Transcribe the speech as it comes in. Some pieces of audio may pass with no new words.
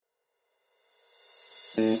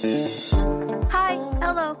Hi,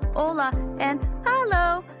 hello, hola, and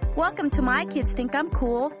hello. Welcome to My Kids Think I'm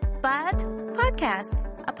Cool, but podcast.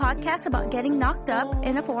 A podcast about getting knocked up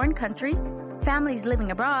in a foreign country, families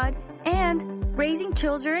living abroad, and raising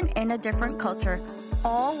children in a different culture.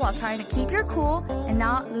 All while trying to keep your cool and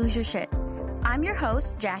not lose your shit. I'm your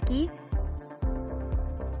host, Jackie.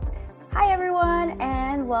 Hi everyone,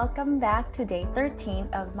 and welcome back to day 13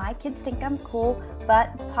 of My Kids Think I'm Cool,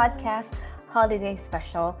 but podcast holiday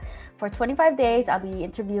special. For 25 days, I'll be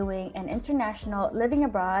interviewing an international living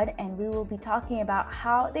abroad, and we will be talking about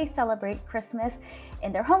how they celebrate Christmas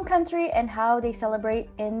in their home country and how they celebrate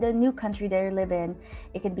in the new country they live in.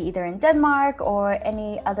 It can be either in Denmark or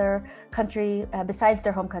any other country besides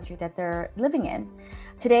their home country that they're living in.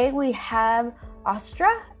 Today we have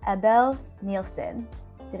Astra Abel Nielsen.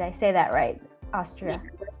 Did I say that right? Astra. Yeah,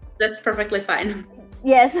 that's perfectly fine.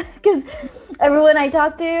 Yes, because everyone I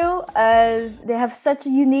talk to, they have such a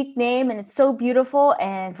unique name and it's so beautiful.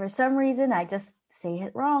 And for some reason, I just say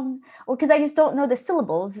it wrong. Or because I just don't know the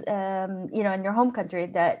syllables, in your home country,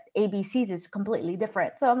 that ABCs is completely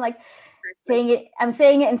different. So I'm like saying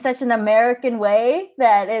it in such an American way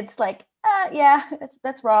that it's like, yeah,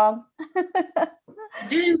 that's wrong.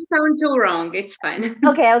 Didn't sound too wrong. It's fine.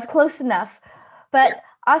 Okay, I was close enough. But yeah.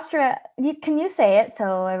 Astra, can you say it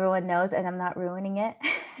so everyone knows and I'm not ruining it?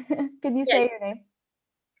 Can you say your name?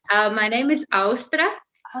 My name is Austra.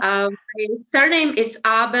 My surname is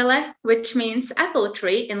Abele, which means apple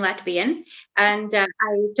tree in Latvian. And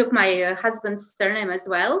I took my husband's surname as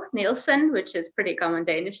well, Nielsen, which is pretty common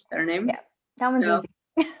Danish surname. Yeah, that one's easy.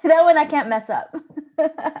 That one I can't mess up.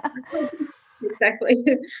 Exactly.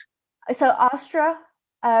 So Astra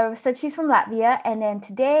said she's from Latvia, and then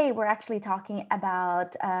today we're actually talking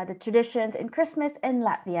about the traditions in Christmas in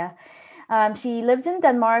Latvia. She lives in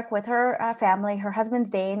Denmark with her family. Her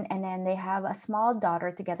husband's Dane, and then they have a small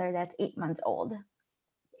daughter together that's 8 months old.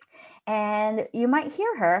 And you might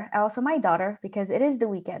hear her, also my daughter, because it is the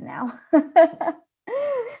weekend now.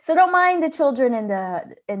 So don't mind the children in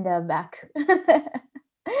the back.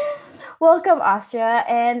 Welcome, Astra,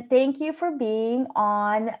 and thank you for being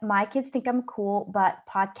on My Kids Think I'm Cool, but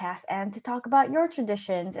podcast, and to talk about your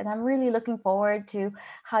traditions. And I'm really looking forward to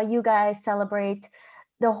how you guys celebrate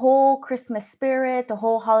the whole Christmas spirit, the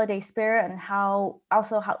whole holiday spirit, and how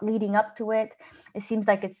leading up to it. It seems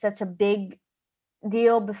like it's such a big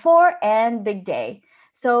deal before and big day.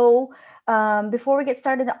 So before we get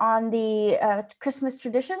started on the Christmas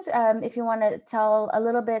traditions, if you want to tell a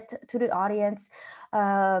little bit to the audience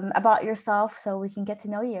about yourself so we can get to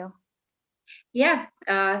know you. Yeah,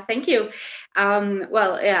 thank you.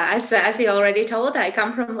 As you already told, I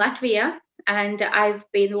come from Latvia, and I've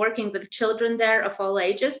been working with children there of all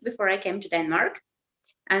ages before I came to Denmark.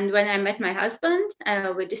 And when I met my husband,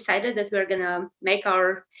 we decided that we're going to make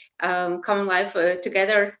our common life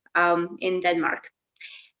together in Denmark.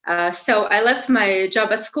 So I left my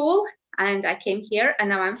job at school and I came here, and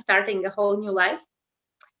now I'm starting a whole new life,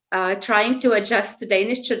 trying to adjust to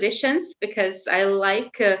Danish traditions because I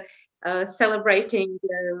like celebrating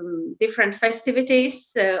different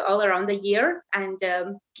festivities all around the year and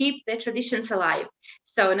keep the traditions alive.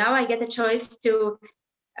 So now I get a chance to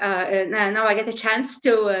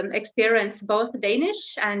experience both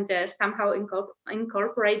Danish and somehow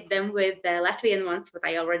incorporate them with the Latvian ones that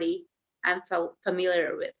I already am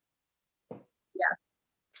familiar with. Yeah.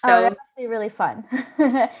 So that must be really fun.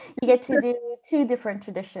 You get to do two different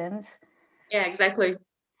traditions. Yeah, exactly.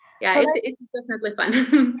 Yeah, so it's definitely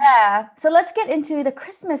fun. Yeah. So let's get into the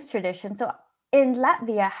Christmas tradition. So in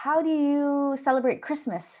Latvia, how do you celebrate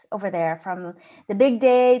Christmas over there, from the big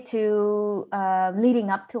day to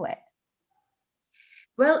leading up to it?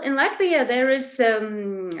 Well, in Latvia, there is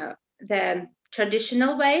the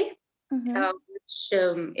traditional way, which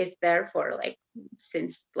is there for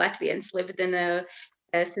since Latvians lived in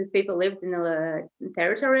since people lived in the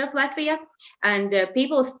territory of Latvia, and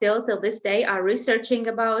people still till this day are researching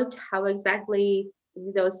about how exactly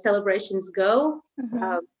those celebrations go.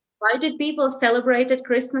 Why did people celebrate at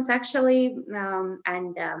Christmas actually,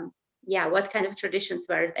 what kind of traditions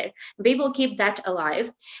were there? People keep that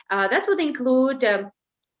alive. That would include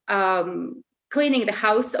cleaning the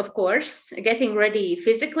house, of course, getting ready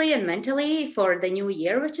physically and mentally for the new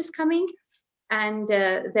year, which is coming. And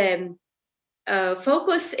the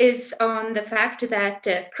focus is on the fact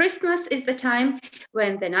that Christmas is the time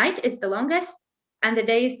when the night is the longest and the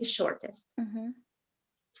day is the shortest.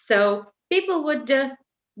 So people would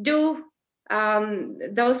do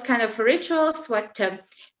those kind of rituals, what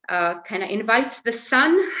kind of invites the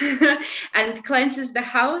sun and cleanses the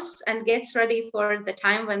house and gets ready for the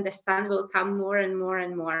time when the sun will come more and more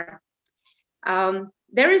and more.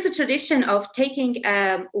 there is a tradition of taking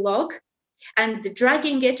a log and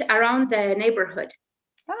dragging it around the neighborhood.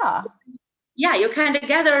 Ah, Yeah, you kind of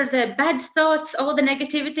gather the bad thoughts, all the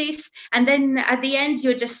negativities, and then at the end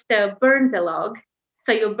you just burn the log.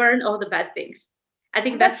 So you burn all the bad things. I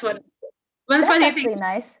think that's that's what one that's funny thing. actually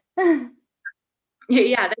nice.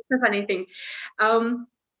 Yeah, that's a funny thing. Um,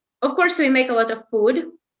 of course, we make a lot of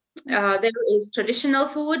food. There is traditional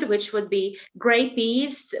food, which would be gray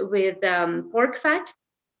peas with pork fat.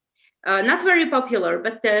 Not very popular,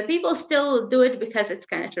 but people still do it because it's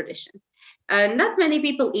kind of tradition. Not many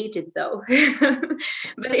people eat it though,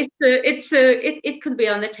 but it could be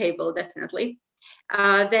on the table definitely.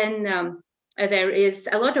 Then there is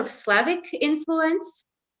a lot of Slavic influence.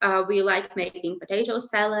 We like making potato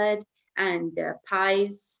salad and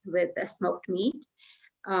pies with smoked meat,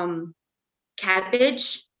 um,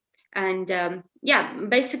 cabbage, and yeah,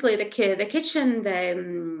 basically the kitchen,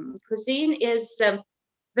 the cuisine is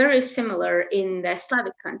very similar in the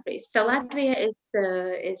Slavic countries. So Latvia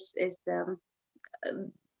is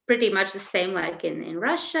pretty much the same like in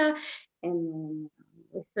Russia, in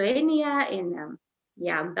Lithuania, in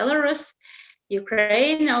yeah, Belarus,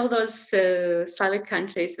 Ukraine, all those Slavic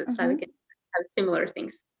countries with Slavic have similar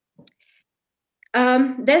things.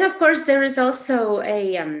 Then, of course, there is also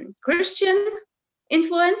a Christian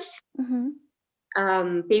influence.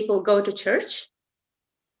 People go to church.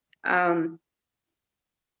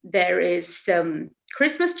 There is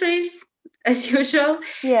Christmas trees, as usual.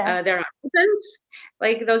 Yeah. There are presents,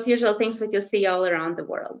 like those usual things that you see all around the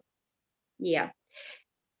world. Yeah.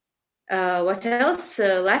 What else?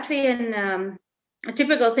 Latvian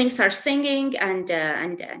typical things are singing and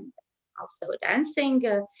also dancing.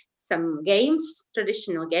 Some games,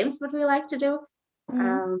 traditional games, what we like to do.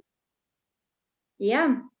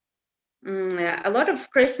 Yeah. A lot of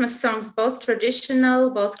Christmas songs, both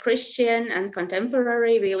traditional, both Christian and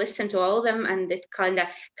contemporary. We listen to all of them, and it kind of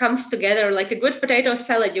comes together like a good potato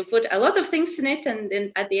salad. You put a lot of things in it, and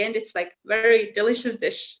then at the end, it's like very delicious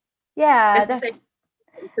dish. Yeah, That's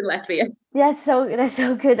in Latvia. that's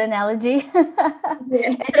so good analogy.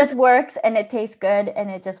 It just works and it tastes good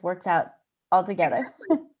and it just works out all together.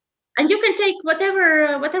 And you can take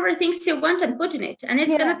whatever things you want and put in it, and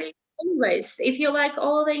it's gonna be anyways if you like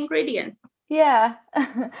all the ingredients. Yeah.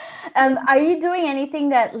 Are you doing anything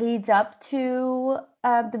that leads up to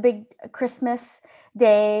the big Christmas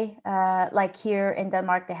day? Like here in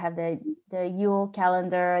Denmark, they have the Yule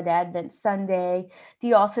calendar, the Advent Sunday. Do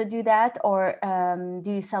you also do that, or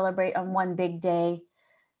do you celebrate on one big day,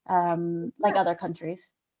 like other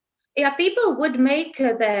countries? Yeah, people would make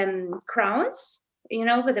the crowns,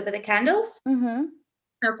 with the candles.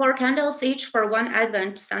 4 candles each for one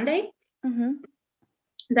Advent Sunday.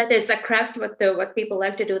 That is a craft what people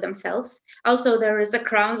like to do themselves. Also, there is a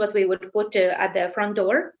crown what we would put at the front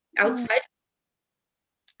door outside.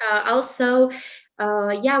 Also,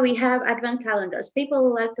 yeah, we have Advent calendars.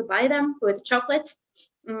 People like to buy them with chocolates,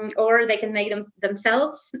 or they can make them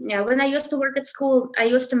themselves. Yeah, when I used to work at school, I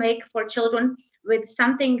used to make for children with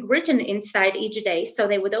something written inside each day. So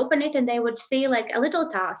they would open it and they would see like a little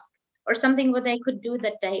task or something what they could do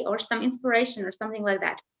that day, or some inspiration or something like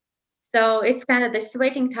that. So it's kind of this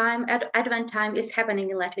waiting time. Advent time is happening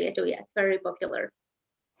in Latvia too. Yeah, it's very popular.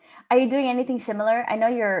 Are you doing anything similar? I know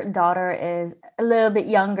your daughter is a little bit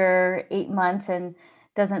younger, 8 months, and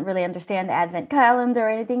doesn't really understand the Advent calendar or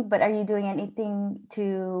anything, but are you doing anything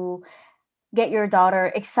to get your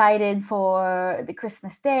daughter excited for the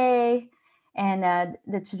Christmas day and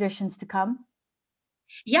the traditions to come?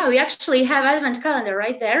 Yeah, we actually have Advent calendar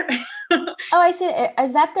right there. Oh, I see.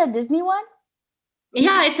 Is that the Disney one?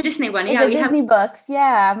 Yeah, it's a Disney one. It's Yeah, the we Disney have. books.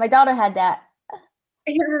 Yeah, my daughter had that.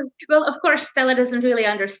 Well, of course, Stella doesn't really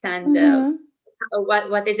understand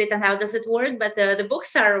what is it and how does it work, but the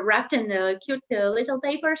books are wrapped in cute little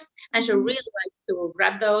papers, and she really likes to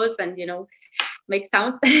grab those and make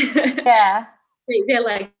sounds. Yeah. They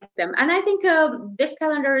like them, and I think this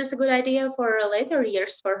calendar is a good idea for later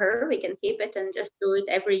years for her. We can keep it and just do it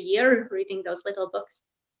every year, reading those little books.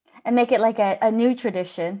 And make it like a new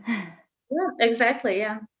tradition. Yeah, exactly.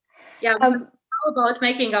 Yeah. Yeah, we're all about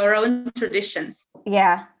making our own traditions.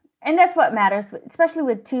 Yeah. And that's what matters, especially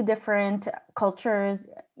with two different cultures,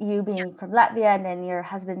 you being from Latvia and then your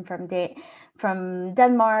husband from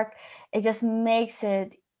Denmark. It just makes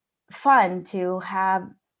it fun to have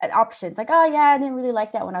an option. It's like, oh yeah, I didn't really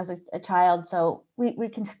like that when I was a child, so we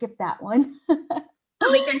can skip that one.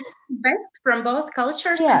 We can best from both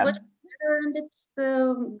cultures and put it together, and it's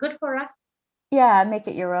good for us. Yeah, make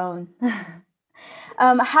it your own.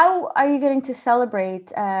 How are you going to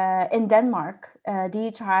celebrate in Denmark? Do you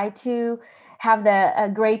try to have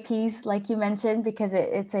the gray peas, like you mentioned, because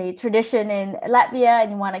it's a tradition in Latvia,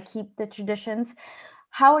 and you want to keep the traditions.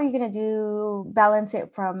 How are you going to balance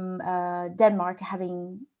it from Denmark,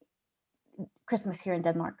 having Christmas here in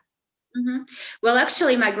Denmark? Mm-hmm. Well,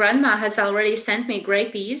 actually, my grandma has already sent me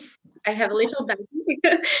gray peas. I have a little bag.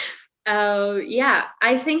 Yeah,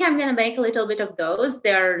 I think I'm gonna make a little bit of those.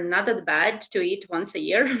 They're not that bad to eat once a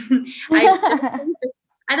year.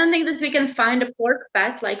 I don't think that we can find a pork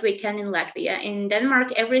fat like we can in Latvia. In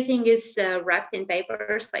Denmark, everything is wrapped in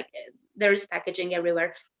papers. Like there is packaging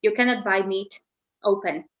everywhere. You cannot buy meat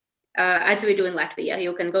open as we do in Latvia.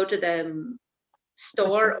 You can go to the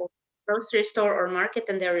store or grocery store or market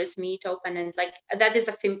and there is meat open, and like that is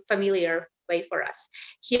a familiar way for us.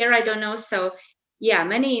 Here I don't know, so yeah,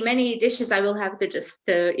 many dishes I will have to just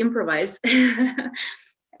improvise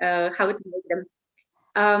how to make them.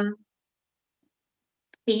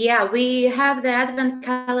 Yeah, we have the advent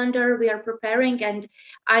calendar we are preparing, and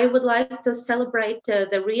I would like to celebrate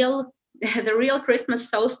the real the real Christmas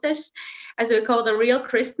solstice, as we call the real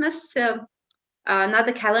Christmas. Not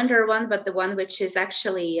the calendar one, but the one which is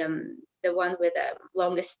actually the one with the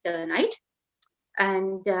longest night.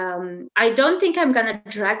 And I don't think I'm gonna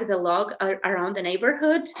drag the log around the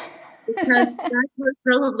neighborhood because that will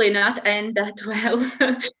probably not end that well.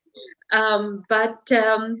 But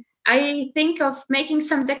I think of making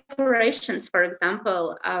some decorations. For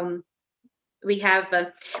example, we have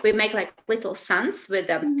we make like little suns with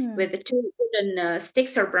the two wooden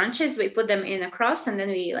sticks or branches. We put them in a cross, and then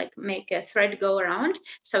we like make a thread go around,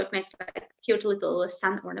 so it makes like a cute little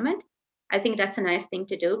sun ornament. I think that's a nice thing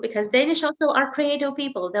to do because Danish also are creative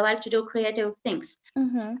people. They like to do creative things.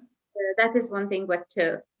 That is one thing, but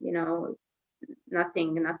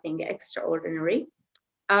nothing extraordinary.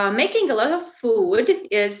 Making a lot of food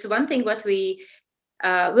is one thing what we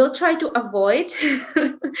will try to avoid,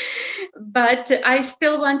 but I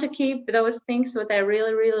still want to keep those things what I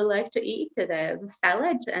really, really like to eat, the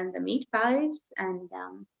salad and the meat pies and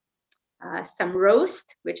some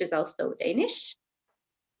roast, which is also Danish.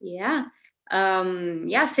 Yeah.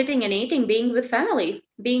 Yeah, sitting and eating, being with family,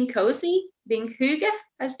 being cozy, being hygge,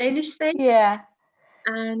 as Danish say. Yeah.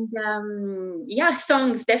 And yeah,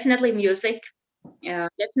 songs, definitely music.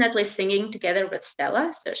 Definitely singing together with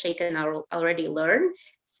Stella, so she can already learn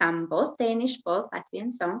some both Danish, both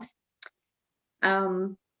Latvian songs.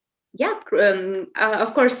 Yeah,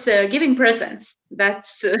 of course, giving presents.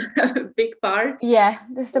 That's a big part. Yeah,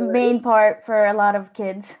 that's the main part for a lot of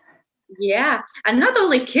kids. Yeah, and not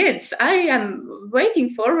only kids. I am waiting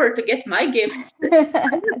forward to get my gifts. I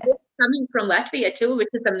have gifts coming from Latvia too, which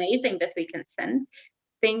is amazing that we can send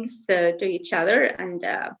things to each other. And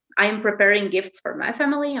I'm preparing gifts for my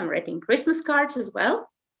family. I'm writing Christmas cards as well.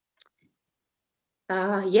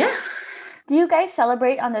 Yeah. Do you guys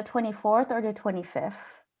celebrate on the 24th or the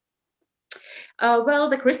 25th? Well,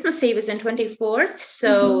 the Christmas Eve is in 24th,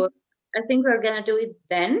 so I think we're gonna do it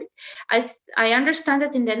then. I understand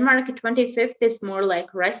that in Denmark, 25th is more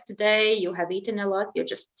like rest day. You have eaten a lot, you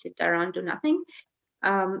just sit around, do nothing.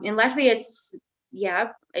 In Latvia,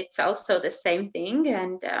 it's also the same thing,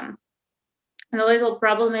 and the little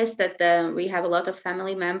problem is that we have a lot of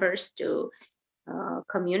family members to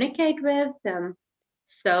communicate with,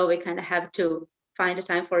 so we kind of have to find a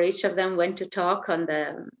time for each of them when to talk on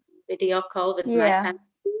the video call with my family,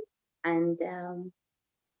 and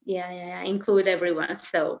include everyone.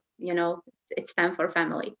 So it's time for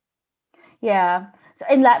family. Yeah. So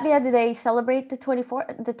in Latvia, do they celebrate the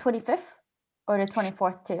 24th, the 25th, or the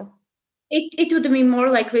 24th too? It would be more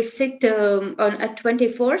like we sit on at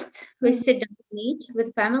 24th. We sit down and eat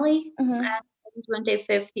with family, and on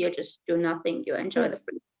 25th you just do nothing. You enjoy the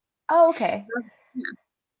food. Oh, okay. Yeah.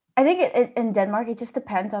 I think in Denmark, it just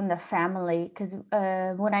depends on the family. Because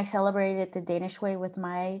when I celebrated the Danish way with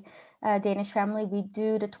my Danish family, we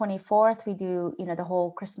do the 24th. We do the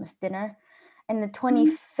whole Christmas dinner, and the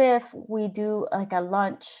 25th we do like a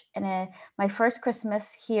lunch. And my first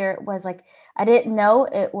Christmas here was like, I didn't know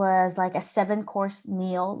it was like a 7-course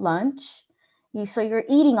meal lunch. So you're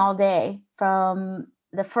eating all day from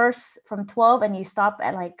 12, and you stop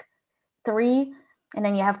at like 3, and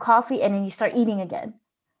then you have coffee, and then you start eating again.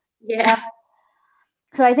 Yeah.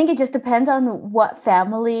 So I think it just depends on what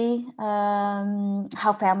family,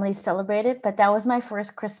 how families celebrate it. But that was my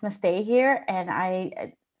first Christmas day here, and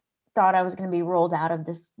I thought I was going to be rolled out of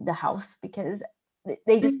the house because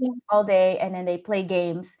they just eat all day and then they play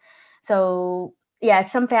games. So yeah,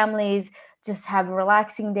 some families just have a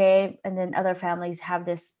relaxing day, and then other families have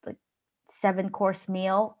this like 7-course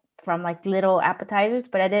meal from like little appetizers.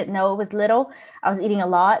 But I didn't know it was little. I was eating a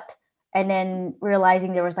lot, and then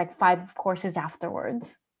realizing there was like 5 courses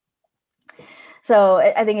afterwards. So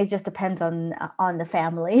I think it just depends on the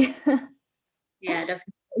family. Yeah,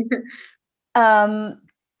 definitely. Um,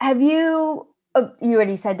 have you, you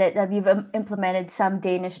already said that you've implemented some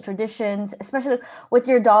Danish traditions, especially with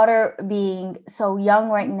your daughter being so young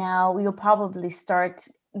right now, you'll probably start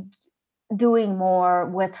doing more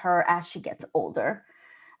with her as she gets older.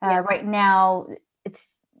 Yeah. Right now,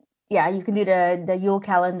 it's, yeah, you can do the Yule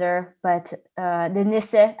calendar, but the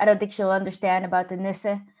Nisse, I don't think she'll understand about the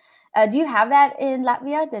Nisse. Do you have that in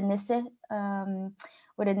Latvia, the Nisse?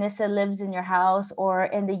 Where the Nisse lives in your house, or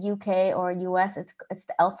in the UK or US, it's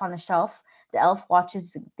the elf on the shelf. The elf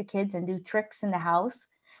watches the kids and do tricks in the house.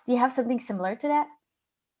 Do you have something similar to that?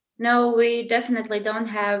 No, we definitely don't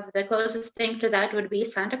have. The closest thing to that would be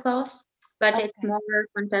Santa Claus, but it's Okay. more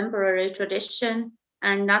contemporary tradition,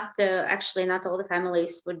 and not the actually not all the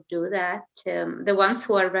families would do that. The ones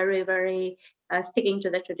who are very, very sticking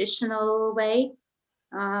to the traditional way,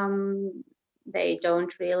 um, they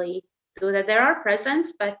don't really do that. There are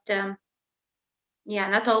presents, but yeah,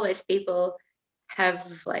 not always people have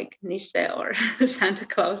like Nisse or Santa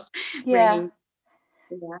Claus Yeah. bringing.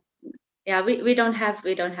 Yeah, yeah, we don't have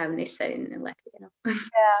Nisse in Latvia. No.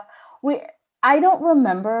 Yeah. We I don't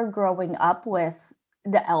remember growing up with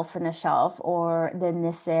the Elf on the Shelf or the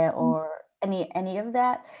Nisse or any of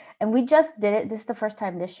that. And we just did it. This is the first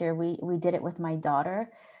time this year we did it with my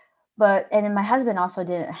daughter. But and then my husband also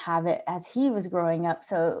didn't have it as he was growing up.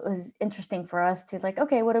 So it was interesting for us to like,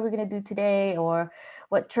 okay, what are we gonna do today? Or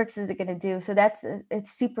what tricks is it gonna do? So that's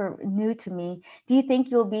it's super new to me. Do you think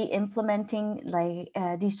you'll be implementing like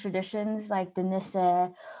these traditions like the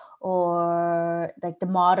Nisse or like the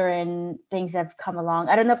modern things that have come along?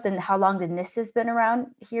 I don't know if how long the Nisse has been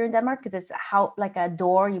around here in Denmark, because it's how like a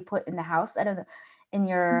door you put in the house. I don't know, in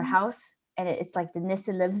your Mhm. house, and it's like the Nisse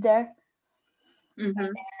lives there.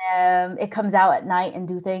 Mhm. It comes out at night and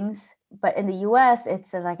do things. But in the US,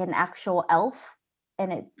 it's like an actual elf,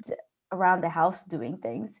 and it's around the house doing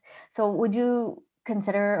things. So would you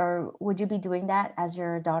consider, or would you be doing that as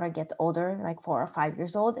your daughter gets older, like 4 or 5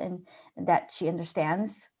 years old, and that she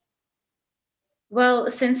understands? Well,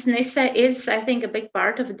 since Nisse is, I think, a big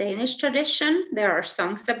part of Danish tradition, there are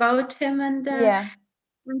songs about him Yeah.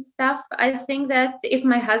 and stuff. I think that if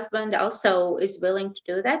my husband also is willing to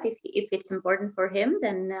do that, if it's important for him,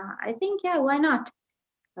 then I think, yeah, why not?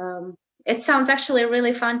 Um, it sounds actually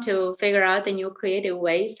really fun to figure out the new creative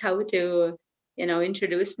ways how to,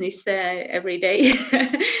 introduce Nisse every day.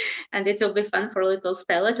 And it will be fun for little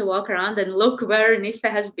Stella to walk around and look where Nisse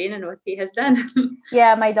has been and what he has done.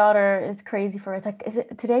 Yeah, my daughter is crazy for it. It's like, is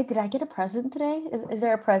it today? Did I get a present today? Is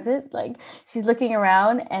there a present? Like she's looking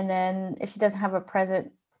around, and then if she doesn't have a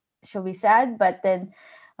present, she'll be sad. But then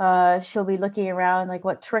she'll be looking around like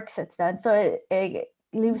what tricks it's done. So it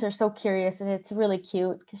leaves her so curious, and it's really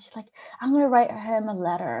cute because she's like, I'm gonna write him a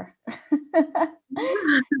letter.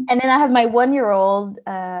 And then I have my 1-year-old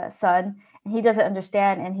son, and he doesn't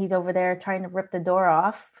understand, and he's over there trying to rip the door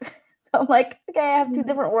off. So I'm like, okay, I have two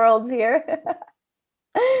different worlds here.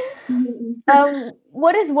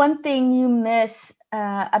 What is one thing you miss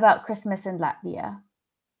about Christmas in Latvia?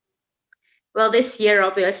 Well, this year,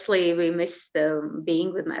 obviously, we missed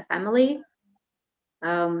being with my family.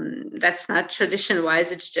 That's not tradition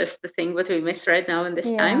wise, it's just the thing what we miss right now in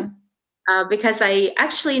this Yeah. time. Because I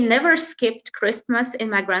actually never skipped Christmas in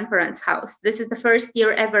my grandparents' house. This is the first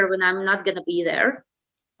year ever when I'm not going to be there.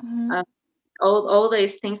 Hmm. Uh, all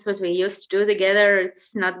these things that we used to do together,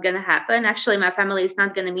 it's not going to happen. Actually, my family is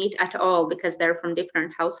not going to meet at all because they're from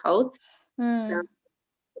different households. So, Mm.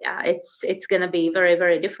 yeah, it's going to be very,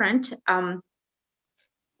 very different.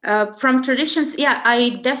 From traditions, yeah,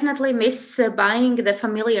 I definitely miss buying the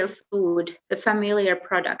familiar food, the familiar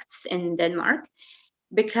products in Denmark,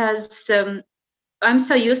 because I'm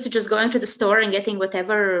so used to just going to the store and getting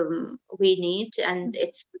whatever we need, and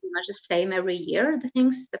it's pretty much the same every year. The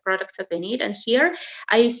things, the products that we need, and here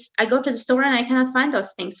I go to the store and I cannot find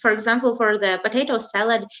those things. For example, for the potato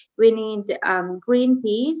salad, we need green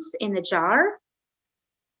peas in a jar,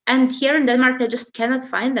 and here in Denmark I just cannot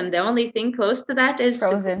find them. The only thing close to that is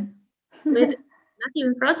Frozen. not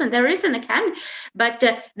even frozen. There is in a can, but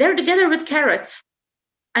they're together with carrots.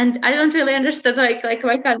 And I don't really understand like why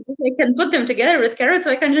can't I can put them together with carrots?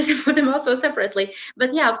 Why can't just put them also separately?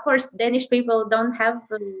 But yeah, of course, Danish people don't have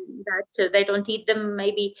that. They don't eat them.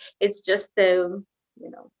 Maybe it's just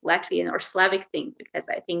Latvian or Slavic thing, because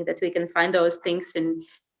I think that we can find those things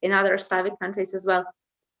in other Slavic countries as well.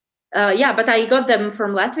 Yeah, but I got them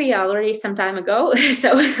from Latvia already some time ago, so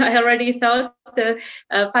I already thought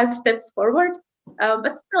 5 steps forward.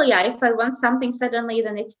 But still, yeah, if I want something suddenly,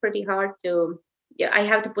 then it's pretty hard to. Yeah, I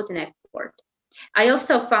have to put an effort. I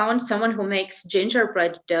also found someone who makes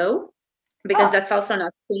gingerbread dough, because Oh, that's also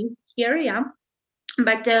not seen here. Yeah.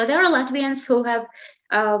 But there are Latvians who have,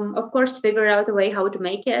 of course, figured out a way how to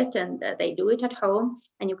make it, and they do it at home,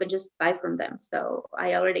 and you can just buy from them. So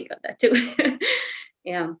I already got that too.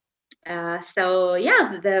 Yeah. So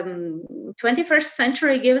yeah, the 21st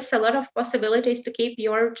century gives a lot of possibilities to keep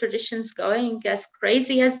your traditions going, as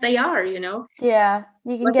crazy as they are. yeah.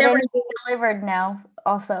 You can get Whatever. anything delivered now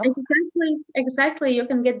also. Exactly, exactly. You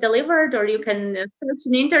can get delivered, or you can search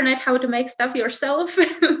on the internet how to make stuff yourself.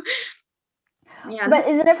 Yeah. But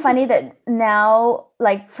isn't it funny that now,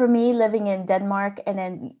 like for me living in Denmark and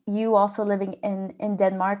then you also living in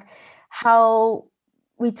Denmark, how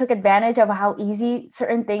we took advantage of how easy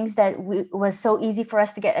certain things that was so easy for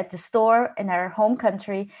us to get at the store in our home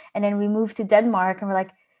country, and then we moved to Denmark and we're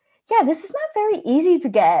like, yeah, this is not very easy to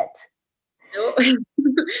get. No.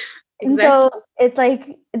 And Exactly. so it's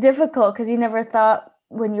like difficult because you never thought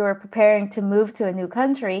when you were preparing to move to a new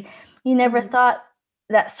country, you never Mhm. thought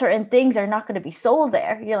that certain things are not going to be sold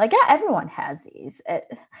there. You're like, yeah, everyone has these.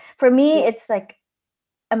 For me, it's like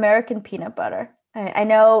American peanut butter. I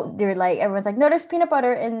know they're like everyone's like, no, there's peanut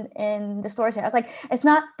butter in the stores here. I was like, it's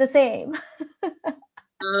not the same.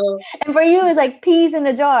 Oh, And for you, it's like peas in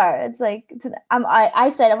a jar. It's like I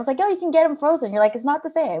said I was like, oh, you can get them frozen. You're like, it's not the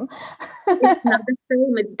same. it's not the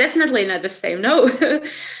same. It's definitely not the same. No.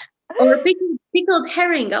 Or pickled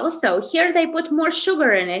herring also. Here they put more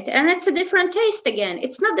sugar in it, and it's a different taste again.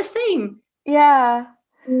 It's not the same. Yeah.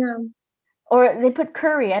 Yeah. Or they put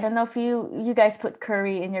curry. I don't know if you guys put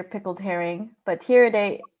curry in your pickled herring, but here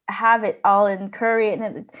they have it all in curry.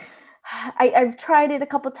 And I've tried it a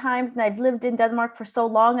couple times, and I've lived in Denmark for so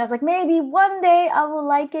long. I was like, maybe one day I will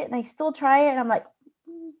like it, and I still try it, and I'm like,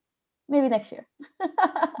 maybe next year.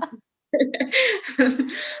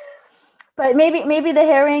 But maybe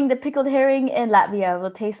the pickled herring in Latvia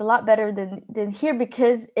will taste a lot better than here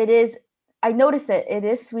because it is. I noticed that it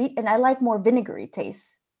is sweet, and I like more vinegary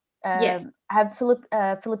taste. Yeah. I have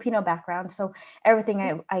Filipino background, so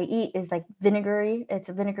everything I eat is like vinegary. It's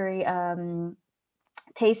a vinegary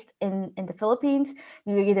taste in the Philippines.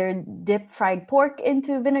 You either dip fried pork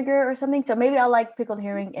into vinegar or something. So maybe I like pickled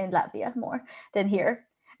herring in Latvia more than here.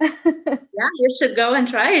 Yeah, you should go and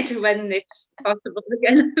try it when it's possible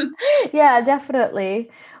again. Yeah, definitely.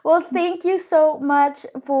 Well, thank you so much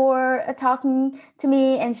for talking to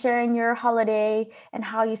me and sharing your holiday and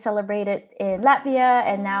how you celebrate it in Latvia,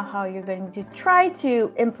 and now how you're going to try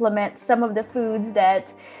to implement some of the foods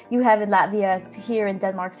that you have in Latvia here in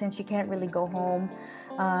Denmark, since you can't really go home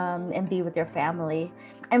and be with your family.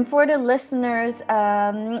 And for the listeners,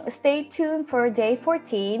 stay tuned for day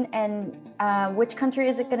 14. And which country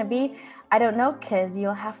is it going to be? I don't know, because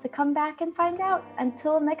you'll have to come back and find out.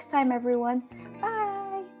 Until next time, everyone.